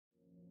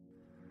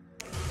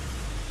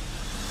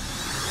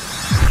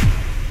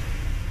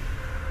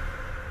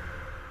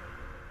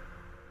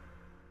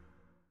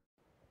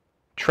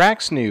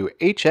Track's new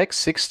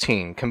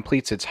HX16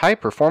 completes its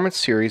high-performance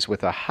series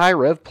with a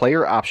high-rev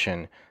player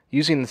option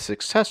using the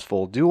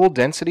successful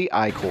dual-density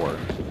I-core.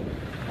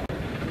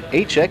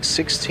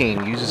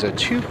 HX16 uses a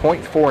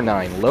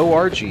 2.49 low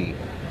RG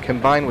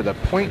combined with a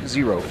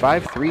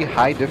 0.053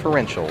 high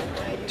differential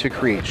to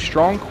create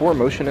strong core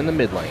motion in the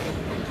mid lane.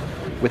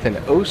 With an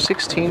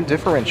 0.16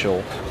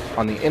 differential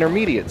on the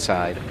intermediate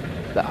side,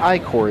 the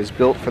I-core is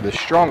built for the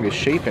strongest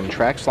shape in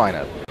Track's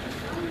lineup.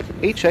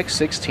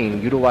 HX16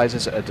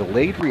 utilizes a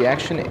delayed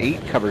reaction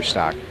 8 cover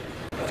stock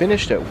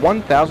finished at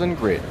 1000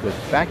 grit with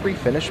factory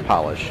finish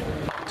polish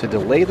to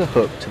delay the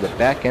hook to the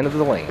back end of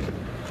the lane.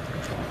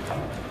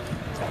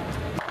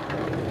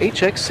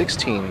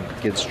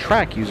 HX16 gives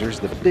Track users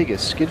the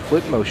biggest skid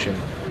flip motion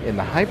in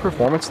the high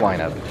performance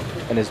lineup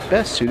and is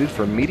best suited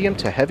for medium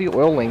to heavy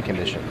oil lane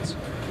conditions.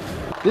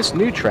 This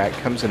new Track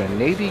comes in a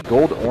navy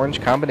gold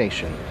orange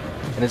combination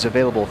and is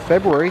available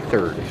February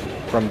 3rd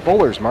from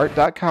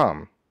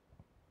BowlersMart.com.